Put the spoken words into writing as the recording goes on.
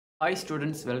Hi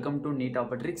students, welcome to Neet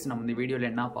Optics. நம்ம இந்த வீடியோல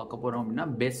என்ன பார்க்க போறோம் அப்படினா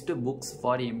best books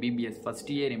for MBBS first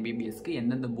year MBBS க்கு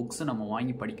எந்தெந்த books நம்ம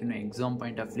வாங்கி படிக்கணும் எக்ஸாம்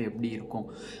பாயிண்ட் ஆஃப் வியூ எப்படி இருக்கும்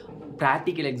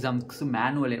practical exams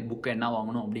manual book என்ன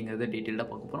வாங்கணும் அப்படிங்கறத டீடைலா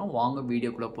பார்க்க போறோம். வாங்க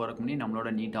வீடியோக்குள்ள போறதுக்கு முன்னாடி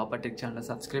நம்மளோட Neet Optics சேனலை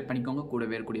subscribe பண்ணிக்கோங்க,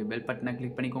 கூடவே இருக்கக்கூடிய bell பட்டனை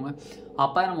click பண்ணிக்கோங்க.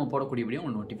 அப்பதான் நம்ம போடக்கூடிய வீடியோ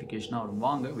உங்களுக்கு நோட்டிஃபிகேஷனா வரும்.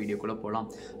 வாங்க வீடியோக்குள்ள போலாம்.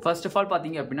 First of all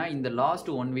பாத்தீங்க அப்படினா இந்த last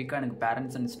 1 week எனக்கு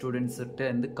parents and students கிட்ட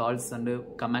இருந்து calls and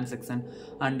comment section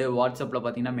and WhatsAppல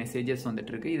பாத்தீங்கன்னா மெசேஜஸ்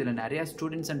வந்துட்டு இருக்கு. இதுல நிறைய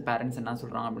ஸ்டூடெண்ட்ஸ் அண்ட் பேரண்ட்ஸ் என்ன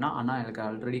சொல்றாங்க அப்படின்னா, அண்ணா எனக்கு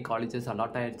ஆல்ரெடி காலேஜஸ்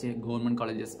அலாட் ஆயிடுச்சு, government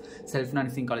colleges, self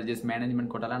financing colleges, management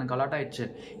கோட்டாலாம் எனக்கு அலாட் ஆயிடுச்சு.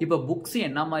 இப்போ புக்ஸ்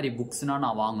என்ன மாதிரி புக்ஸ்னா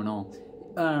நான் வாங்கணும்?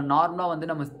 நார்மலாக வந்து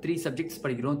நம்ம 3 சப்ஜெக்ட்ஸ்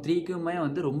படிக்கிறோம், 3க்குமே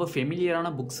வந்து ரொம்ப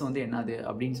ஃபெமிலியரான புக்ஸ் வந்து என்னது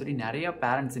அப்படின்னு சொல்லி நிறைய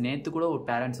பேரண்ட்ஸ், நேற்று கூட ஒரு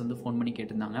பேரண்ட்ஸ் வந்து ஃபோன் பண்ணி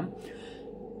கேட்டிருந்தாங்க.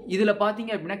 இதில்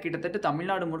பார்த்தீங்க அப்படின்னா கிட்டத்தட்ட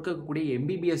தமிழ்நாடு முழுக்க இருக்கக்கூடிய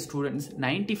MBBS ஸ்டூடெண்ட்ஸ்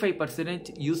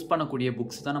 95% யூஸ் பண்ணக்கூடிய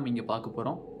புக்ஸ் தான் நம்ம இங்கே பார்க்க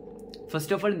போகிறோம்.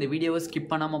 ஃபர்ஸ்ட் ஆஃப் ஆல் இந்த வீடியோவை ஸ்கிப்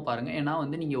பண்ணாமல் பாருங்கள். ஏன்னா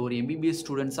வந்து நீங்கள் ஒரு MBBS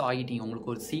ஸ்டூடெண்ட்ஸாக ஆகிட்டீங்க,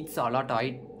 உங்களுக்கு ஒரு சீட்ஸ் அலாட்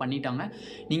பண்ணிட்டாங்க,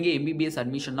 நீங்கள் MBBS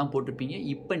அட்மிஷன்லாம் போட்டிருப்பீங்க.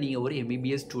 இப்போ நீங்கள் ஒரு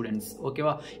MBBS ஸ்டூடெண்ட்ஸ்,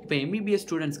 ஓகேவா? இப்போ MBBS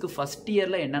ஸ்டூடெண்ட்ஸ்க்கு ஃபஸ்ட்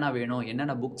இயரில் என்னென்ன வேணும்,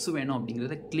 என்னென்ன புக்ஸ் வேணும்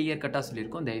அப்படிங்கிறத கிளியர் கட்டாக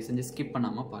சொல்லியிருக்கோம். தயவு செஞ்சு ஸ்கிப்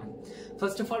பண்ணாமல் பாருங்கள்.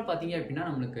 ஃபர்ஸ்ட் ஆஃப் ஆல் பார்த்தீங்க அப்படின்னா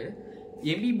நம்மளுக்கு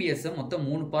MBBS மொத்தம்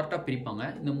 3 பார்ட்டாக பிரிப்பாங்க.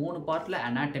 இந்த 3 பார்ட்டில்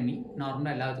அனாட்டமி,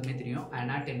 நார்மலாக எல்லாத்துக்குமே தெரியும்,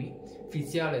 அனாட்டமி,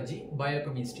 ஃபிசியாலஜி,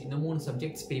 பயோகெமிஸ்ட்ரி, இந்த 3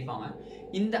 சப்ஜெக்ட்ஸ் பிரிப்பாங்க.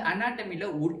 இந்த அனாட்டமியில்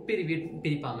உட்பிரிவு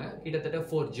பிரிப்பாங்க கிட்டத்தட்ட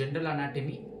 4: general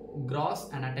anatomy, cross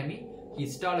anatomy,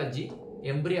 histology,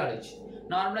 embryology.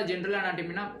 நார்மலாக ஜென்ரல்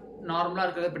அனாட்டமினா நார்மலாக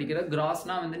இருக்கிறத படிக்கிறது,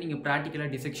 கிராஸ்னா வந்து நீங்கள் ப்ராக்டிக்கலாக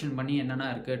டிசெக்ஷன் பண்ணி என்னென்ன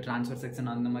இருக்குது, ட்ரான்ஸ்ஃபர் செக்ஷன்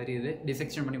அந்த மாதிரி இது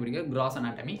டிசெக்ஷன் பண்ணி படிக்கிற கிராஸ்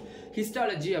அனாட்டமி.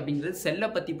 ஹிஸ்டாலஜி அப்படிங்கிறது செல்லை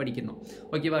பற்றி படிக்கணும்,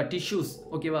 ஓகேவா? டிஷ்யூஸ்,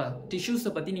 ஓகேவா?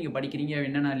 டிஷ்யூஸை பற்றி நீங்கள் படிக்கிறீங்க,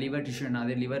 என்னென்ன லிவர் டிஷ்யூ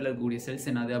என்னது, லிவரில் இருக்கக்கூடிய செல்ஸ்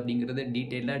என்னது அப்படிங்கிறது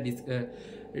டீட்டெயிலாக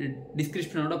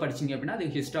டிஸ்கிரிப்ஷனோட படிச்சிங்க அப்படின்னா அது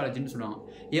ஹிஸ்டாலஜின்னு சொல்லுவாங்க.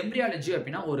 எம்பிரியாலஜி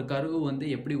அப்படின்னா ஒரு கரு வந்து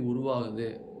எப்படி உருவாகுது,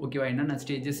 ஓகேவா, என்னென்ன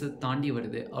ஸ்டேஜஸ் தாண்டி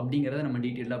வருது அப்படிங்கிறத நம்ம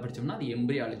டீட்டெயிலாக படித்தோம்னா அது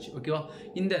எம்பிரியாலஜி, ஓகேவா?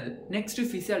 இந்த நெக்ஸ்ட்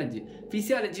ஃபிசியாலஜி.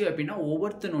 ஃபிசியாலஜி அப்படின்னா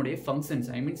ஒவ்வொருத்தனுடைய ஃபங்க்ஷன்ஸ்,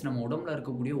 ஐ மீன்ஸ் நம்ம உடம்புல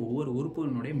இருக்கக்கூடிய ஒவ்வொரு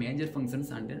உறுப்புகளுடைய major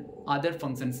functions and other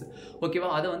functions, ஓகேவா?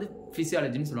 அதை வந்து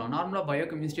ஃபிசியாலஜின்னு சொல்லுவாங்க. நார்மலாக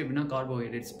பயோகெமிஸ்ட்ரி அப்படின்னா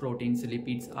கார்போஹைட்ரேட்ஸ், ப்ரோட்டீன்ஸ்,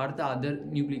 லிபிட்ஸ், அடுத்த அதர்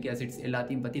நியூக்ளிக் ஆசிட்ஸ்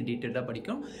எல்லாத்தையும் பற்றி டீட்டெயிலாக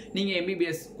படிக்கும். நீங்கள்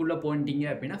MBBSக்குள்ளே போயிட்டீங்க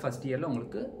அப்படின்னா ஃபஸ்ட் இயரில்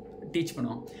உங்களுக்கு டீச்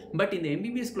பண்ணுவோம். பட் இந்த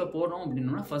MBBSக்குள்ளே போகிறோம்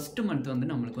அப்படின்னா ஃபர்ஸ்ட் மந்த் வந்து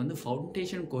நம்மளுக்கு வந்து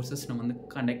ஃபவுண்டேஷன் கோர்சஸ் நம்ம வந்து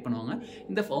கண்டக்ட் பண்ணுவாங்க.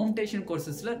 இந்த ஃபவுண்டேஷன்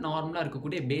கோர்சஸில் நார்மலாக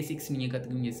இருக்கக்கூடிய பேசிக்ஸ் நீங்கள்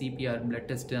கற்றுக்குவீங்க. CPR, பிளட்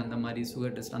டெஸ்ட், அந்த மாதிரி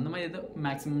சுகர் டெஸ்ட், அந்த மாதிரி இதை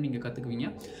மேக்ஸிமம் நீங்கள் கற்றுக்குவீங்க.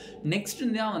 நெக்ஸ்ட்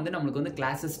தான் வந்து நம்மளுக்கு வந்து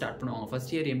கிளாஸஸ் ஸ்டார்ட் பண்ணுவாங்க.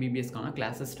 ஃபர்ஸ்ட் இயர் MBBSக்கான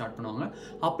கிளாஸஸ் ஸ்டார்ட் பண்ணுவாங்க.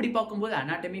 அப்படி பார்க்கும்போது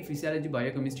அனாட்டமி, ஃபிசியாலஜி,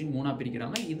 பயோகெமிஸ்ட்ரின்னு 3ஆக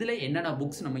பிரிக்கிறாங்க. இதில் என்னென்ன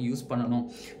புக்ஸ் நம்ம யூஸ் பண்ணணும்,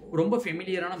 ரொம்ப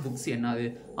ஃபெமிலியரான புக்ஸ் என்னது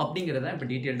அப்படிங்கிறத இப்போ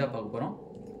டீட்டெயில்டாக பார்க்க போகிறோம்.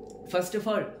 First of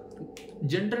all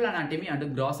general anatomy and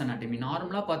cross anatomy.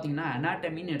 நார்மலாக பார்த்தீங்கன்னா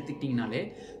அனாட்டமின்னு எடுத்துக்கிட்டிங்கனாலே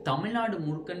தமிழ்நாடு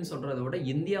முழுக்கன்னு சொல்கிறத விட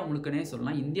இந்தியா முழுக்கனே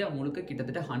சொல்லலாம். இந்தியா முழுக்க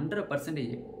கிட்டத்தட்ட 100%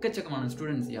 எக்கச்சக்கமான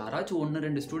ஸ்டூடெண்ட்ஸ், யாராச்சும்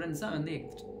 1-2 ஸ்டூடெண்ட்ஸ் தான் வந்து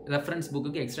ரெஃபரன்ஸ்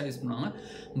புக்கு எக்ஸ்ட்ரா யூஸ் பண்ணுவாங்க.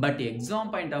 But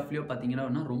exam point of view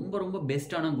பார்த்தீங்கன்னா ரொம்ப ரொம்ப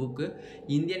பெஸ்ட்டான புக்கு,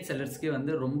 இந்தியன் செல்லர்ஸ்க்கே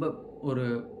வந்து ரொம்ப ஒரு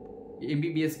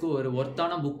MBBSக்கு ஒரு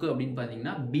ஒர்த்தான புக்கு அப்படின்னு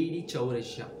பார்த்தீங்கன்னா BD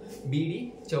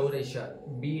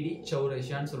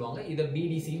சௌரேஷியான்னு சொல்லுவாங்க. இதை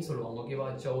BDCன்னு சொல்லுவாங்க, ஓகேவா?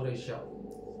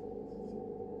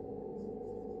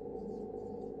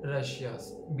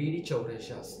 BD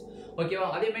சௌரேஷியாஸ், ஓகேவா?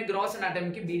 அதே மாதிரி கிராஸ்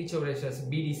அனாட்டமிக்கு BD சௌரேஷியாஸ்,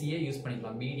 BDCயே யூஸ்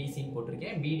பண்ணிக்கலாம். BDCன்னு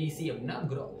போட்டிருக்கேன். BDC அப்படின்னா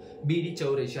BD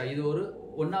சௌரேஷியா. இது ஒரு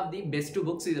one of the best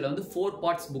books. இதில் வந்து 4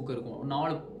 பார்ட்ஸ் புக் இருக்கும்,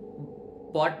 4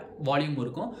 பார்ட் வால்யூம்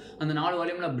இருக்கும். அந்த 4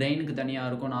 வால்யூமில் பிரெயினுக்கு தனியாக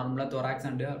இருக்கும், நார்மலாக தொராக்ஸ்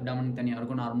அண்ட் அப்டாமனுக்கு தனியாக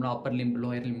இருக்கும், நார்மலாக அப்பர் லிம்ப்,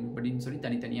 லோயர் லிம்ப் அப்படின்னு சொல்லி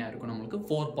தனித்தனியாக இருக்கும். நம்மளுக்கு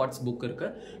 4 பார்ட்ஸ் புக்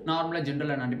இருக்குது. நார்மலாக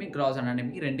ஜென்ரல் அனாட்டமி, கிராஸ்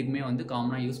அனாட்டமிக்கு ரெண்டுக்குமே வந்து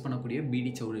காமனாக யூஸ் பண்ணக்கூடிய BD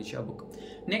சௌரேஷியா புக்.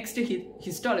 நெக்ஸ்ட்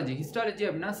ஹிஸ்டாலஜி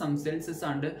அப்படின்னா சம் செல்ஸஸ்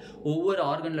அண்ட் ஒவ்வொரு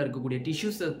ஆர்கனில் இருக்கக்கூடிய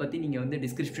டிஷ்யூஸை பற்றி நீங்கள் வந்து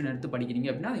டிஸ்கிரிப்ஷன் எடுத்து படிக்கிறீங்க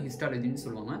அப்படின்னா அது ஹிஸ்டாலஜின்னு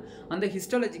சொல்லுவாங்க. அந்த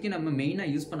ஹிஸ்டாலஜிக்கு நம்ம மெயினாக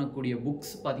யூஸ் பண்ணக்கூடிய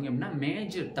புக்ஸ் பார்த்தீங்க அப்படின்னா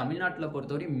மேஜர், தமிழ்நாட்டில்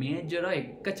பொறுத்தவரை மேஜராக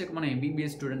எக்கச்சக்கமான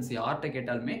MBBS ஸ்டூடெண்ட்ஸ் யார்கிட்ட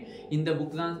கேட்டாலுமே இந்த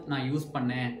புக் தான் நான் யூஸ்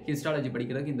பண்ணேன் ஹிஸ்டாலஜி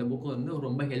படிக்கிறதுக்கு, இந்த புக் வந்து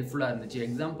ரொம்ப ஹெல்ப்ஃபுல்லாக இருந்துச்சு,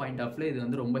 எக்ஸாம் பாயிண்ட் ஆஃப் இது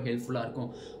வந்து ரொம்ப ஹெல்ப்ஃபுல்லாக இருக்கும்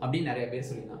அப்படின்னு நிறைய பேர்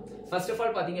சொல்லியிருந்தாங்க. ஃபர்ஸ்ட் ஆஃப்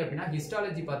ஆல் பார்த்தீங்க அப்படின்னா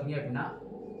ஹிஸ்டாலஜி பார்த்தீங்க அப்படின்னா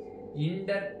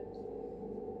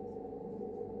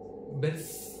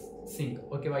இண்டர்பிர்சிங்,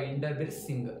 ஓகேவா?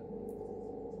 இண்டர்பிர்சிங்,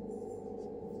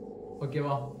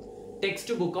 ஓகேவா?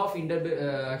 டெக்ஸ்ட் புக் ஆஃப்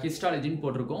ஹிஸ்டாலஜின்னு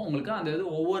போட்டிருக்கோம். உங்களுக்கு அந்த இது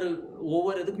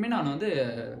ஒவ்வொரு இதுக்குமே நான் வந்து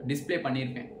டிஸ்பிளே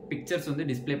பண்ணியிருப்பேன், பிக்சர்ஸ் வந்து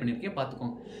டிஸ்பிளே பண்ணியிருக்கேன்,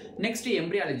 பார்த்துக்கோங்க. நெக்ஸ்ட்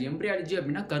எம்பிரியாலஜி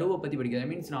அப்படின்னா கருவை பற்றி படிக்கிறது.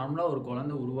 மீன்ஸ் நார்மலாக ஒரு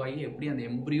குழந்தை உருவாகி எப்படி அந்த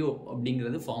எம்பிரியோ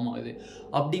அப்படிங்கிறது ஃபார்ம் ஆகுது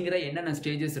அப்படிங்கிற என்னென்ன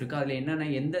ஸ்டேஜஸ் இருக்குது, அதில் என்னென்ன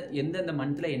எந்தெந்த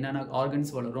மந்த்தில் என்னென்ன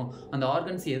ஆர்கன்ஸ் வளரும், அந்த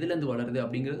ஆர்கன்ஸ் எதுலேருந்து வளருது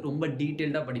அப்படிங்கிறது ரொம்ப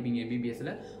டீட்டெயில்டாக படிப்பீங்க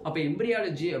MBBSல. அப்போ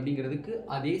எம்பிரியாலஜி அப்படிங்கிறதுக்கு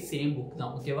அதே சேம் புக்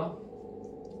தான், ஓகேவா?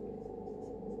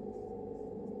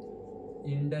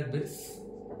 இன்டர்வில்ஸ்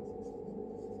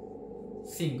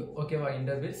சிங். ஓகேவா,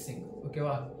 இன்டர்வில்ஸ் சிங்.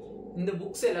 ஓகேவா, இந்த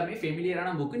புக்ஸ் எல்லாமே ஃபெமிலியரான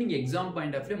புக். நீங்கள் exam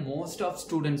point of view most of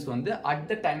students வந்து at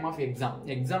the time of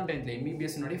exam டைமில்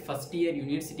எம்பிபிஎஸ்னுடைய ஃபர்ஸ்ட் இயர்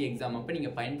யூனிவர்சிட்டி எக்ஸாம் அப்போ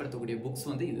நீங்கள் பயன்படுத்தக்கூடிய புக்ஸ்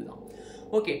வந்து இதுதான்.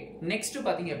 ஓகே, நெக்ஸ்ட்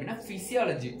பார்த்தீங்க அப்படின்னா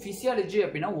ஃபிசியாலஜி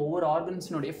அப்படின்னா ஒவ்வொரு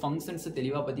ஆர்கன்ஸினுடைய ஃபங்க்ஷன்ஸ்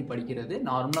தெளிவாக பற்றி படிக்கிறது.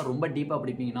 நார்மலாக ரொம்ப டீப்பாக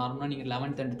படிப்பீங்க. நார்மலாக நீங்கள்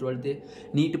 11th and 12th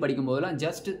நீட் படிக்கும் போதெல்லாம்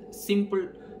ஜஸ்ட் சிம்பிள்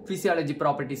ஃபிசியாலஜி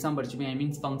ப்ராப்பர்ட்டிஸ் தான் படிச்சிருப்பீங்க, ஐ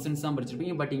மீன்ஸ் ஃபங்க்ஷன்ஸ் தான்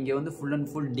படிச்சிருப்பீங்க. பட் இங்கே வந்து ஃபுல் அண்ட்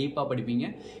ஃபுல் டீப்பாக படிப்பீங்க.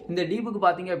 இந்த டீப்புக்கு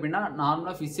பார்த்தீங்க அப்படின்னா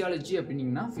நார்மலாக ஃபிசியாலஜி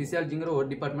அப்படின்னா ஃபிசியாலஜிங்கிற ஒரு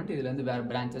டிபார்ட்மெண்ட், இதில் வந்து வேறு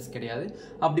பிரான்ச்சஸ் கிடையாது.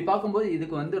 அப்படி பார்க்கும்போது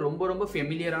இதுக்கு வந்து ரொம்ப ரொம்ப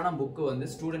ஃபெமிலியரான புக்கு வந்து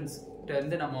ஸ்டூடெண்ட்ஸ்கிட்ட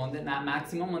இருந்து நம்ம வந்து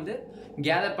மேக்ஸிமம் வந்து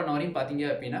கேதர் பண்ண வரையும் பார்த்தீங்க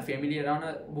அப்படின்னா ஃபெமிலியரான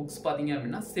புக்ஸ் பார்த்தீங்க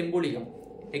அப்படின்னா செம்புலிகம்.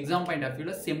 எக்ஸாம் பாயிண்ட் ஆஃப்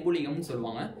வியூவில் செம்புலிகம்னு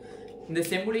சொல்லுவாங்க. இந்த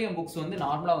செம்புலிகம் புக்ஸ் வந்து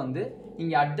நார்மலாக வந்து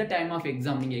இங்கே at the time of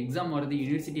exam, நீங்கள் எக்ஸாம் வருது,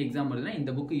 யூனிவர்சிட்டி எக்ஸாம் வருதுன்னா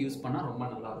இந்த புக்கு யூஸ் பண்ணால் ரொம்ப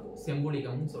நல்லாயிருக்கும்.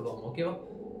 செம்புலிகம்னு சொல்லுவாங்க. ஓகேவா,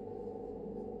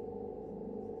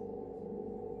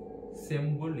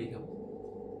 செம்புலிகம்.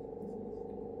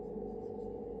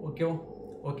 ஓகேவா,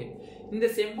 ஓகே. இந்த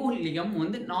செம்புலிகம்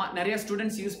வந்து நிறைய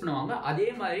ஸ்டூடெண்ட்ஸ் யூஸ் பண்ணுவாங்க. அதே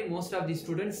மாதிரி most of the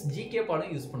students GK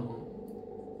பாலும் யூஸ் பண்ணுவாங்க.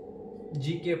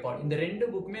 ஜிகே பால் இந்த ரெண்டு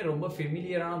புக்குமே ரொம்ப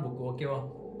ஃபெமிலியரான புக். ஓகேவா,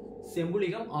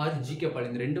 செம்புலிகம் ஆர் ஜிகே பால்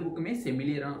இந்த ரெண்டு புக்குமே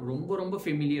ரொம்ப ரொம்ப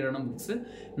ஃபெமிலியரான புக்ஸ்.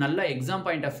 நல்லா எக்ஸாம்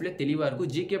பாயிண்ட் ஆஃப் வியூல தெளிவாக இருக்கும்.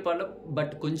 ஜிகே பாலில்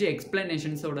பட் கொஞ்சம்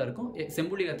எக்ஸ்பிளனேஷன்ஸோட இருக்கும்.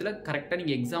 செம்புலிகத்தில் கரெக்டாக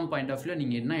நீங்கள் எக்ஸாம் பாயிண்ட் ஆஃப் வியூல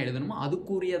நீங்கள் என்ன எழுதணுமோ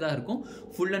அதுக்குரியதாக இருக்கும்.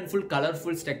 ஃபுல் அண்ட் ஃபுல்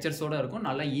கலர்ஃபுல் ஸ்ட்ரக்சர்ஸோட இருக்கும்.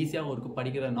 நல்லா ஈஸியாக இருக்கும்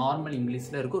படிக்கிற. நார்மல்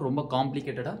இங்கிலீஷில் இருக்கும். ரொம்ப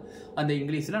காம்ப்ளிகேட்டடாக அந்த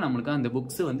இங்கிலீஷில் நம்மளுக்கு அந்த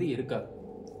புக்ஸ் வந்து இருக்காது.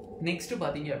 நெக்ஸ்ட்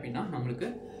பார்த்தீங்க அப்படின்னா நம்மளுக்கு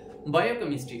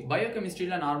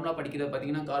பயோகெமிஸ்ட்ரியில் நார்மலாக படிக்கிறத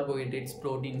பார்த்தீங்கன்னா கார்போஹைட்ரேட்ஸ்,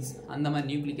 ப்ரோட்டீன்ஸ், அந்த மாதிரி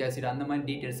நியூக்ளிக் ஆசிட், அந்த மாதிரி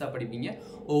டீட்டெயில்ஸாக படிப்பீங்க.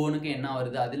 ஒவ்வொன்றுக்கு என்ன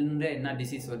வருது, அதில் என்ன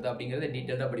டிசீஸ் வருது அப்படிங்கிறத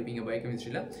டீட்டெயிலாக படிப்பீங்க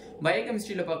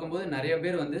பயோகெமிஸ்ட்ரியில் பார்க்கும்போது நிறைய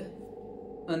பேர்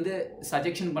வந்து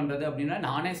சஜெக்ஷன் பண்ணுறது அப்படின்னா,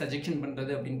 நானே சஜெக்ஷன்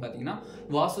பண்ணுறது அப்படின்னு பார்த்தீங்கன்னா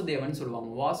வாசுதேவன்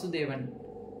சொல்லுவாங்க. வாசுதேவன்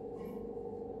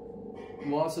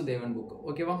புக்.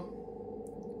 ஓகேவா,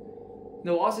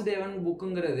 இந்த Vasudevan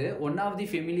புக்குங்கிறது one of the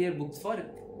familiar books for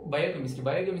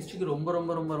பயோகெமிஸ்ட்ரிக்கு ரொம்ப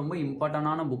ரொம்ப ரொம்ப ரொம்ப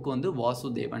இம்பார்ட்டண்டான புக் வந்து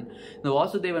வாசுதேவன். இந்த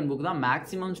வாசுதேவன் புக் தான்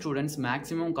மேக்ஸிமம் ஸ்டூடெண்ட்ஸ்,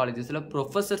 மேக்ஸிமம் காலேஜஸில்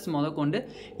ப்ரொஃபஸர்ஸ் கொண்டு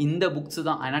இந்த புக்ஸ்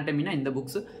தான், அனாட்டமினா இந்த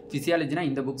புக்ஸ், ஃபிசியாலஜினா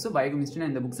இந்த புக்ஸ், பயோகெமிஸ்ட்ரினா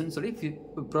இந்த புக்ஸ்ன்னு சொல்லி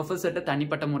ப்ரொஃபஸர்கிட்ட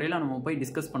தனிப்பட்ட முறையில் நம்ம போய்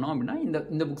டிஸ்கஸ் பண்ணோம் அப்படின்னா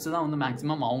இந்த புக்ஸ் தான் வந்து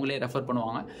மேக்ஸிமம் அவங்களே ரெஃபர்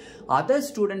பண்ணுவாங்க. அதர்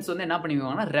ஸ்டூடெண்ட்ஸ் வந்து என்ன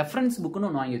பண்ணிக்குவாங்கன்னா ரெஃபரன்ஸ் புக்குன்னு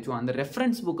ஒன்று வாங்கி வச்சுவோம். அந்த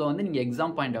ரெஃபரன்ஸ் புக்கை வந்து நீங்கள்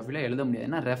எக்ஸாம் பாயிண்ட் ஆஃப் வியூவில் எழுத முடியாது.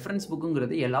 ஏன்னா ரெஃபரன்ஸ்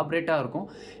புக்குங்கிறது எலாபரேட்டாக இருக்கும்.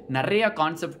 நிறையா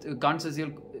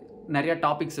கான்செப்சுவல் நிறையா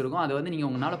டாபிக்ஸ் இருக்கும். அதை வந்து நீங்கள்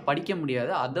உங்களால் படிக்க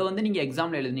முடியாது. அதை வந்து நீங்கள்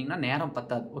எக்ஸாமில் எழுதினீங்கன்னா நேரம்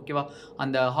பத்தாது. ஓகேவா,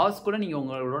 அந்த ஹார்ஸ் கூட நீங்கள்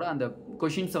உங்களோட அந்த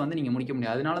கொஷின்ஸை வந்து நீங்கள் முடிக்க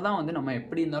முடியாது. அதனால தான் வந்து நம்ம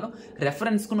எப்படி இருந்தாலும்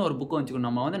ரெஃபரன்ஸ்க்குன்னு ஒரு புக்கு வச்சுக்கணும்.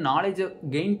 நம்ம வந்து நாலேஜை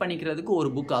கெயின் பண்ணிக்கிறதுக்கு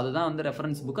ஒரு புக், அதுதான் வந்து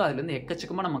ரெஃபரன்ஸ் புக்கு. அதுலேருந்து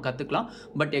எக்கச்சக்கமாக நம்ம கற்றுக்கலாம்.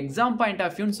 பட் எக்ஸாம் பாயிண்ட்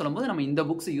ஆஃப் வியூன்னு சொல்லும்போது நம்ம இந்த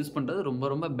புக்ஸ் யூஸ் பண்ணுறது ரொம்ப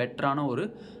ரொம்ப பெட்டரான ஒரு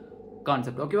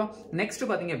கான்செப்ட். ஓகேவா, நெக்ஸ்ட்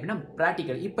பார்த்தீங்க அப்படின்னா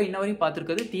ப்ராக்டிக்கல். இப்போ இன்ன வரையும்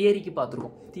பார்த்துருக்கிறது தியரிக்கு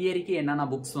பார்த்துருக்கோம். தியரிக்கு என்னென்ன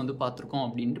புக்ஸ் வந்து பார்த்துருக்கோம்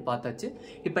அப்படின்ட்டு பார்த்தாச்சு.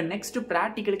 இப்போ நெக்ஸ்ட்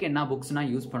ப்ராக்டிக்கலுக்கு என்ன புக்ஸ்னால்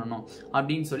யூஸ் பண்ணணும்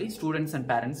அப்படின்னு சொல்லி ஸ்டூடெண்ட்ஸ் அண்ட்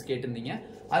பேரண்ட்ஸ் கேட்டிருந்தீங்க.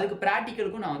 அதுக்கு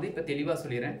ப்ராக்டிக்கலுக்கும் நான் வந்து இப்போ தெளிவாக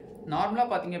சொல்லிடுறேன். நார்மலாக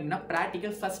பார்த்தீங்க அப்படின்னா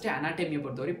ப்ராக்டிக்கல் ஃபர்ஸ்ட் அனாட்டமியை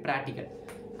பொறுத்தவரை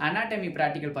அனாட்டமி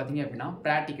ப்ராக்டிக்கல் பார்த்தீங்க அப்படின்னா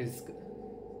ப்ராக்டிகல்ஸ்க்கு.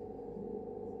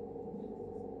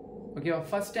 ஓகேவா,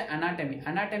 ஃபர்ஸ்ட்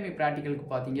அனாட்டமி ப்ராக்டிக்கலுக்கு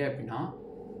பார்த்தீங்க அப்படின்னா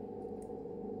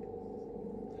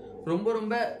ரொம்ப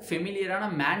ரொம்ப ஃபெமிலியரான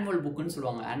மேனுவல் புக்குன்னு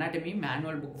சொல்லுவாங்க. அனாட்டமி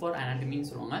மேனுவல் புக் ஃபார் அனாட்டமின்னு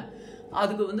சொல்லுவாங்க.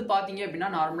 அதுக்கு வந்து பார்த்தீங்க அப்படின்னா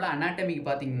நார்மலாக அனாட்டமிக்கு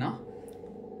பார்த்தீங்கன்னா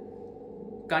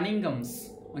கனிங்கம்ஸ்.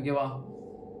 ஓகேவா,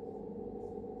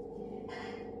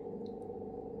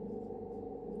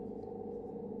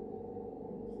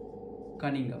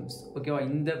 ஓகேவா,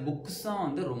 இந்த புக்ஸ் தான்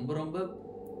வந்து ரொம்ப ரொம்ப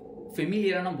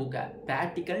ஃபெமிலியரான புக்கு.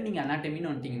 ப்ராக்டிக்கல் நீங்கள்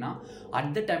அனாட்டமின்னு வந்துட்டிங்கன்னா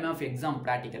at the time of exam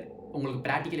உங்களுக்கு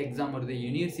ப்ராக்டிக்கல் எக்ஸாம் வருது,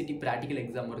 யூனிவர்சிட்டி ப்ராக்டிக்கல்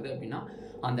எக்ஸாம் வருது அப்படின்னா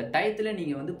அந்த டயத்தில்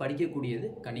நீங்கள் வந்து படிக்கக்கூடியது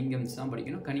கனிங்கம்ஸ் தான்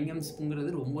படிக்கணும்.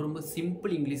 கனிங்கம்ஸ்ங்கிறது ரொம்ப ரொம்ப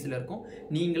சிம்பிள் இங்கிலீஷில் இருக்கும்.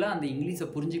 நீங்களாக அந்த இங்கிலீஷை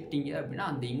புரிஞ்சுக்கிட்டீங்க அப்படின்னா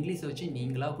அந்த இங்கிலீஷை வச்சு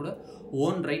நீங்களாக கூட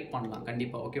ஓன் ரைட் பண்ணலாம்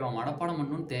கண்டிப்பாக. ஓகேவா, மனப்பாடம்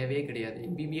பண்ணணும்னு தேவையே கிடையாது.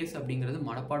 MBBS அப்படிங்கிறது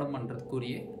மனப்பாடம்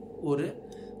பண்ணுறதுக்குரிய ஒரு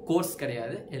கோர்ஸ்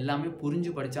கிடையாது. எல்லாமே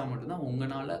புரிஞ்சு படித்தா மட்டும்தான்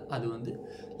உங்களால் அது வந்து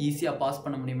ஈஸியாக பாஸ்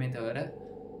பண்ண முடியுமே தவிர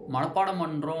மனப்பாடம்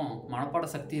பண்ணுறோம், மனப்பாட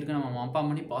சக்தி இருக்குது, நம்ம மனப்பாடம்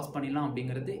பண்ணி பாஸ் பண்ணிடலாம்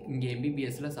அப்படிங்கிறது இங்கே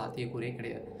MBBSல சாத்தியக்கூறே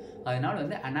கிடையாது. அதனால்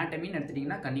வந்து அனாட்டமின்னு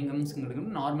எடுத்துட்டிங்கன்னா கன்னிங்கம்ஸ்ங்கிறது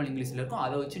நார்மல் இங்கிலீஷில் இருக்கும்.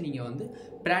 அதை வச்சு நீங்கள் வந்து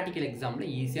ப்ராக்டிக்கல் எக்ஸாமில்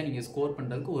ஈஸியாக நீங்கள் ஸ்கோர்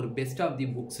பண்ணுறதுக்கு ஒரு பெஸ்ட் ஆஃப் தி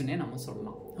புக்ஸ்னே நம்ம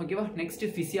சொல்லலாம். ஓகேவா,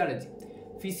 நெக்ஸ்ட்டு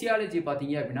ஃபிசியாலஜி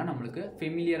பார்த்தீங்க அப்படின்னா நம்மளுக்கு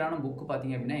ஃபெமிலியரான புக்கு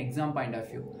பார்த்தீங்க அப்படின்னா exam point of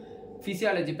view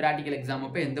physiology practical exam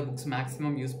அப்போ எந்த புக்ஸ்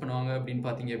மேக்ஸிமம் யூஸ் பண்ணுவாங்க அப்படின்னு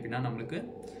பார்த்தீங்க அப்படின்னா நம்மளுக்கு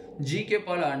GK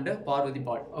பால் அண்ட் பார்வதி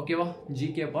பால். ஓகேவா,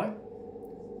 GK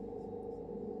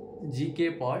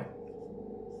பால்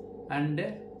அண்ட்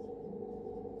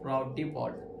பார்வதி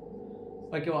பால்.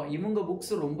 ஓகேவா. இவங்க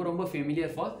புக்ஸ் ரொம்ப ரொம்ப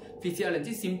ஃபெமிலியர் ஃபார்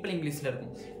ஃபிசியாலஜி, சிம்பிள் இங்கிலீஷில்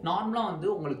இருக்கும். நார்மலாக வந்து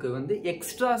உங்களுக்கு வந்து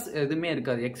எக்ஸ்ட்ராஸ் எதுவுமே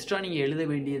இருக்காது. எக்ஸ்ட்ரா நீங்கள் எழுத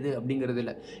வேண்டியது அப்படிங்கிறது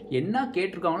இல்லை. என்ன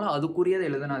கேட்டிருக்காங்களோ அதுக்குரியதை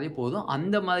எழுதினாதே போதும்.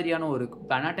 அந்த மாதிரியான ஒரு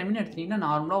அனாட்டமின்னு எடுத்துட்டிங்கன்னா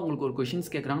நார்மலாக உங்களுக்கு ஒரு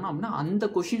கொஷின்ஸ் கேட்குறாங்கன்னா அப்படின்னா அந்த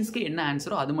கொஷின்ஸ்க்கு என்ன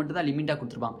ஆன்சரோ அது மட்டும் தான் லிமிட்டாக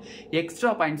கொடுத்துருப்பாங்க.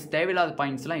 எக்ஸ்ட்ரா பாயிண்ட்ஸ், தேவையில்லாத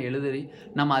பாயிண்ட்ஸ்லாம் எழுதி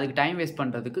நம்ம அதுக்கு டைம் வேஸ்ட்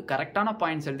பண்ணுறதுக்கு கரெக்டான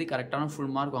பாயிண்ட்ஸ் எழுதி கரெக்டான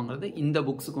ஃபுல் மார்க் வாங்குறது இந்த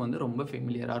புக்ஸுக்கு வந்து ரொம்ப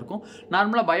ஃபெமிலியராக இருக்கும்.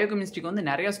 நார்மலாக பயோகெமிஸ்ட்ரிக்கு வந்து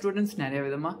நிறையா ஸ்டூடெண்ட்ஸ் நிறைய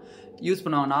விதமாக யூஸ்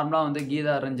பண்ணுவாங்க. நார்மலாக வந்து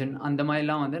கீதா ரஞ்சன் அந்த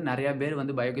மாதிரிலாம் வந்து நிறையா பேர்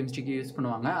வந்து பயோகெமிஸ்ட்ரிக்கு யூஸ்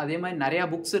பண்ணுவாங்க. அதே மாதிரி நிறையா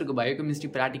புக்ஸ் இருக்குது. பயோகெமிஸ்ட்ரி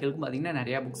ப்ராக்டிக்கலுக்கு பார்த்திங்கன்னா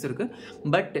நிறையா புக்ஸ் இருக்குது.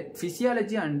 பட்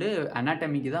ஃபிசியாலஜி அண்டு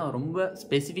அனாட்டமிக்கு தான் ரொம்ப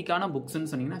ஸ்பெசிஃபிக்கான புக்ஸ்ன்னு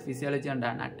சொன்னிங்கன்னா ஃபிசியாலஜி அண்ட்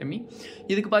அனாட்டமி.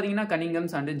 இதுக்கு பார்த்தீங்கன்னா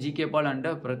கனிங்கம்ஸ் அண்டு ஜிகே பால்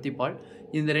அண்டு பிரதிபால்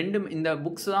இந்த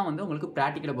புக்ஸ் தான் வந்து உங்களுக்கு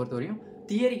ப்ராக்டிக்கலை பொறுத்த வரையும்.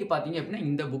 தியரிக்கு பார்த்தீங்க அப்படின்னா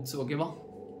இந்த புக்ஸ் ஓகேவா.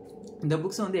 இந்த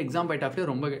புக்ஸ் வந்து எக்ஸாம் பாயிண்ட் ஆஃப் வியூ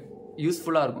ரொம்ப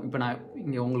யூஸ்ஃபுல்லாக இருக்கும். இப்போ நான்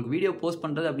இங்கே உங்களுக்கு வீடியோ போஸ்ட்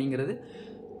பண்ணுறது அப்படிங்கிறது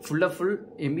ஃபுல்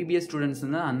MBBS ஸ்டூடெண்ட்ஸ்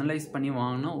தான் அனலைஸ் பண்ணி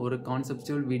வாங்கின ஒரு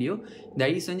கான்செப்சுவல் வீடியோ.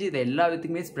 தயவு செஞ்சு இதை எல்லா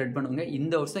விதத்துக்குமே ஸ்ப்ரெட் பண்ணுங்கள்.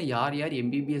 இந்த வருஷம் யார்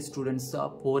MBBS ஸ்டூடெண்ட்ஸாக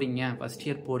போகிறீங்க, ஃபஸ்ட்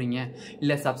இயர் போகிறீங்க,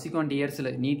 இல்லை சப்சிக்வெண்ட்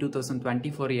இயர்ஸில் நீட்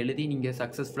 2024 எழுதி நீங்கள்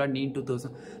சக்ஸஸ்ஃபுல்லாக நீட்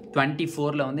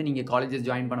 2024 வந்து நீங்கள் காலேஜஸ்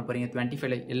ஜாயின் பண்ண போகிறீங்க,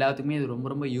 25 எல்லாத்துக்குமே இது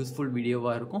ரொம்ப ரொம்ப யூஸ்ஃபுல்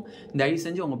வீடியோவாக இருக்கும். தயவு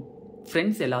செஞ்சு உங்கள்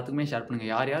ஃப்ரெண்ட்ஸ் எல்லாத்துக்குமே ஷேர் பண்ணுங்கள்.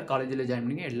 யார் காலேஜில் ஜாயின்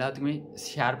பண்ணுங்க எல்லாத்துக்குமே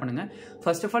ஷேர் பண்ணுங்கள்.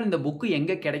 ஃபர்ஸ்ட் ஆஃப் ஆல் இந்த புக்கு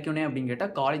எங்கே கிடைக்கணும் அப்படின்னு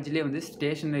கேட்டால் காலேஜ்லேயே வந்து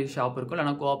ஸ்டேஷனரி ஷாப் இருக்கும்,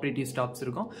 இல்லைனா கோஆப்ரேட்டிவ் ஸ்டாப்ஸ்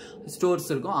இருக்கும்,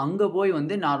 ஸ்டோர்ஸ் இருக்கும். அங்கே போய்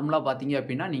வந்து நார்மலாக பார்த்தீங்க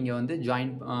அப்படின்னா நீங்கள் வந்து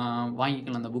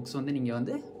வாங்கிக்கலாம். அந்த புக்ஸ் வந்து நீங்கள்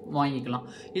வந்து வாங்கிக்கலாம்.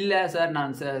 இல்லை சார்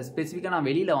நான் ஸ்பெசிஃபிக்காக நான்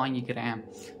வெளியில் வாங்கிக்கிறேன்,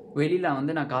 வெளியில்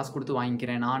வந்து நான் காசு கொடுத்து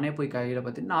வாங்கிக்கிறேன், நானே போய் கையில்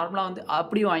பார்த்துட்டு நார்மலாக வந்து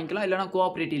அப்படி வாங்கிக்கலாம், இல்லைனா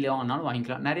கோஆப்ரேட்டிவ்ல வாங்கினாலும்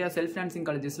வாங்கிக்கலாம். நிறையா செல்ஃப் ஃபினான்சிங்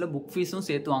காலேஜஸில் புக் ஃபீஸும்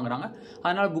சேர்த்து வாங்குறாங்க.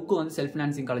 அதனால் புக்கு வந்து செல்ஃப்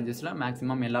ஃபினான்சிங் காலேஜஸில்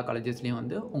மேக்ஸிமம் எல்லா காலேஜஸ்லேயும்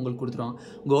வந்து உங்களுக்கு கொடுத்துருவாங்க.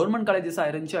 கவர்மெண்ட்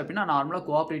காலேஜஸாக இருந்துச்சு அப்படின்னா நார்மலாக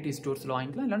கோஆப்ரேட்டிவ் ஸ்டோர்ஸில்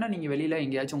வாங்கிக்கலாம், இல்லைனா நீங்கள் வெளியில்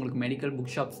எங்கேயாச்சும் உங்களுக்கு மெடிக்கல்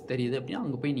புக் ஷாப்ஸ் தெரியுது அப்படின்னா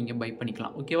அங்கே போய் நீங்கள் பை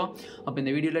பண்ணிக்கலாம். ஓகேவா. அப்போ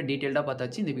இந்த வீடியோவில் டீட்டெயிலாக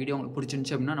பார்த்தாச்சு. இந்த வீடியோ உங்களுக்கு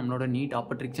பிடிச்சிருந்துச்சு அப்படின்னா நம்மளோட நீட்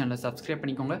ஆப்பர்ட்ரிக் சேனலை சப்ஸ்கிரைப்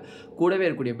பண்ணிக்கோங்க. கூடவே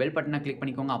இருக்கக்கூடிய பெல் பட்டனை கிளிக்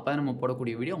பண்ணிக்கோங்க. அப்போ தான் நம்ம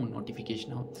போடக்கூடிய வீடியோ உங்களுக்கு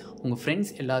நோட்டிஃபிகேஷன் ஆகும். உங்கள்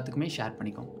ஃப்ரெண்ட்ஸ் எல்லாத்துக்குமே ஷேர்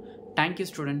பண்ணிக்கோங்க. Thank you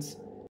students.